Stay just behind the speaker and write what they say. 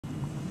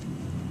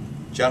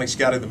Johnny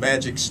Scott in the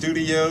Magic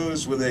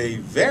Studios with a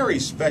very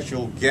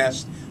special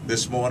guest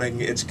this morning.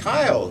 It's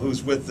Kyle,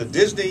 who's with the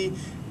Disney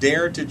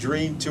Dare to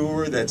Dream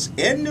Tour that's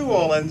in New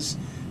Orleans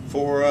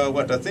for,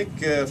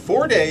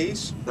 4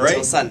 days, right?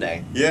 Until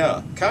Sunday.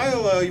 Yeah.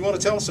 Kyle, you want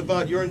to tell us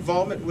about your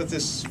involvement with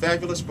this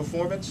fabulous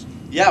performance?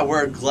 Yeah,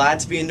 we're glad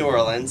to be in New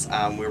Orleans.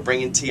 We're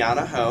bringing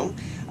Tiana home.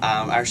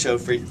 Our show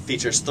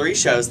features 3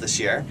 shows this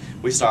year.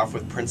 We start off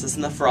with Princess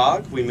and the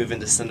Frog, we move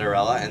into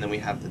Cinderella, and then we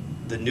have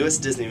the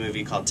newest Disney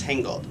movie called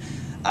Tangled.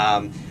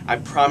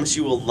 I promise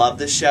you will love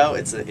this show.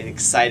 It's an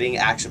exciting,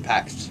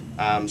 action-packed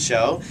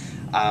show.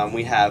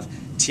 We have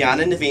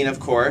Tiana and Naveen, of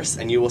course,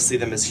 and you will see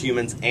them as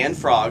humans and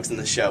frogs in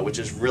the show, which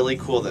is really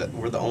cool that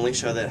we're the only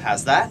show that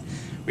has that.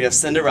 We have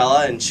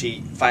Cinderella, and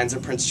she finds her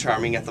Prince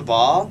Charming at the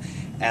ball.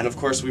 And, of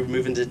course, we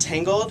move into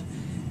Tangled,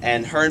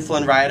 and her and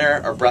Flynn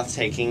Rider are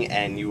breathtaking,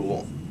 and you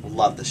will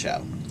love the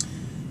show.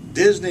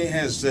 Disney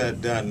has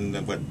done,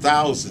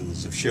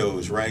 thousands of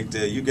shows, right?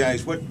 You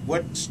guys,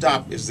 what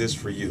stop is this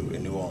for you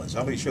in New Orleans?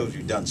 How many shows have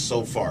you done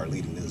so far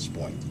leading to this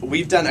point?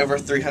 We've done over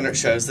 300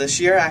 shows this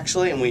year,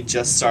 actually, and we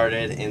just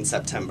started in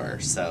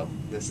September, so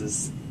this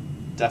is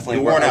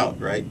definitely You're worn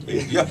out, right?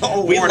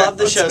 We love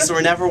the show, so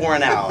we're never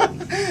worn out.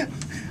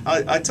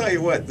 I tell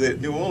you what, the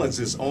New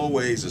Orleans is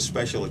always a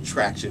special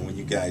attraction when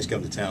you guys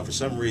come to town. For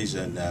some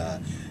reason, I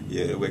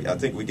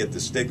think we get the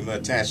stigma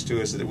attached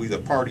to us that we're the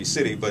party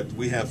city, but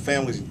we have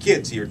families and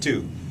kids here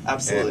too.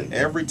 Absolutely. And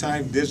every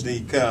time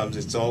Disney comes,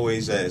 it's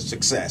always a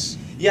success.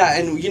 Yeah,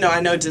 and I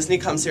know Disney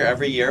comes here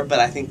every year, but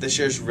I think this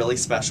year's really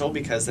special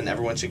because then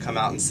everyone should come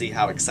out and see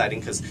how exciting,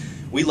 because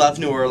we love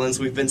New Orleans.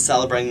 We've been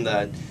celebrating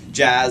the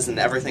jazz and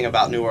everything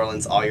about New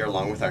Orleans all year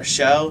long with our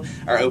show.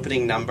 Our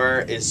opening number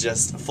is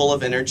just full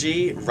of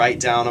energy right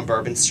down on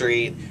Bourbon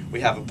Street.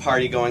 We have a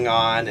party going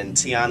on, and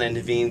Tiana and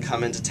Naveen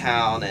come into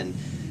town, and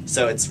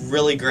so it's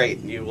really great.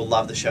 You will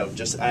love the show.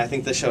 I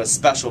think the show is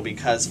special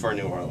because for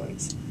New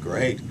Orleans.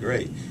 Great,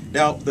 great.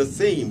 Now, the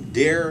theme,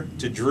 Dare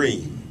to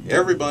Dream.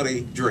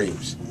 Everybody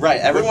dreams. Right,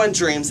 everyone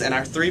dreams, and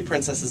our 3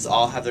 princesses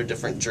all have their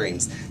different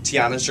dreams.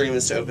 Tiana's dream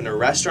is to open a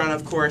restaurant,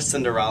 of course.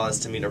 Cinderella's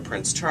to meet her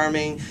Prince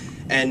Charming.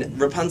 And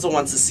Rapunzel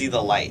wants to see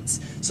the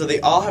lights. So they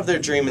all have their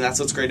dream, and that's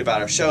what's great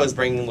about our show, is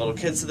bringing little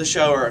kids to the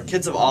show, or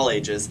kids of all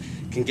ages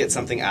can get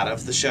something out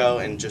of the show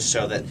and just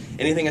show that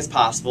anything is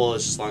possible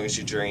as long as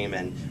you dream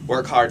and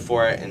work hard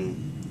for it,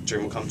 and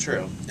dream will come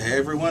true.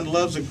 Everyone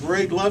loves a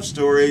great love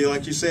story.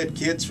 Like you said,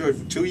 kids from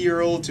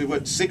 2-year-old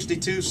to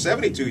 62,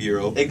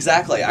 72-year-old.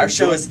 Exactly. Our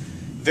show is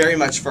very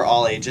much for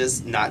all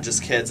ages, not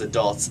just kids,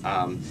 adults.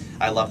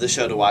 I love the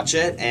show to watch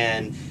it,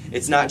 and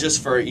it's not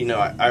just for,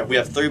 we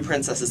have 3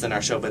 princesses in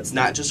our show, but it's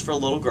not just for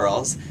little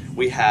girls.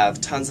 We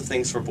have tons of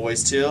things for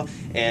boys too.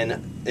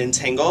 And in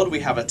Tangled, we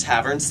have a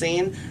tavern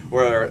scene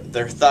where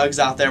there are thugs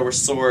out there with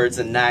swords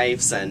and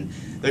knives, and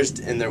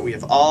we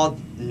have all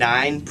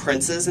 9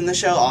 princes in the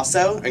show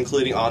also,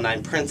 including all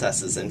 9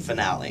 princesses in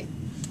finale.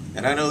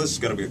 And I know this is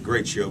going to be a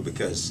great show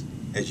because,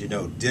 as you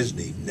know,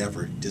 Disney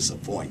never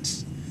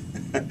disappoints.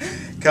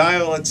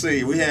 Kyle, let's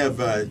see. We have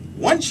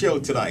 1 show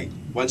tonight.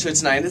 1 show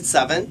tonight at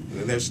 7.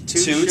 And there's 2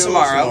 shows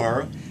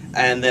tomorrow.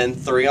 And then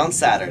 3 on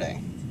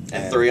Saturday.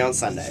 And 3 on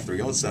Sunday.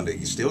 3 on Sunday.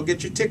 You still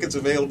get your tickets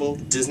available.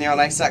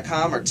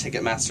 DisneyOnIce.com or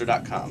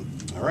Ticketmaster.com.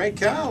 All right,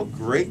 Kyle.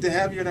 Great to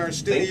have you in our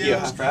studios.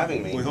 Thank you for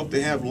having me. We hope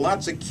to have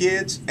lots of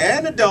kids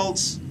and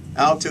adults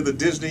out to the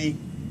Disney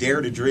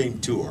Dare to Dream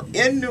Tour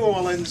in New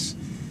Orleans.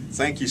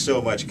 Thank you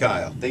so much,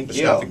 Kyle. Thank for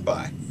you. stopping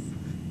by.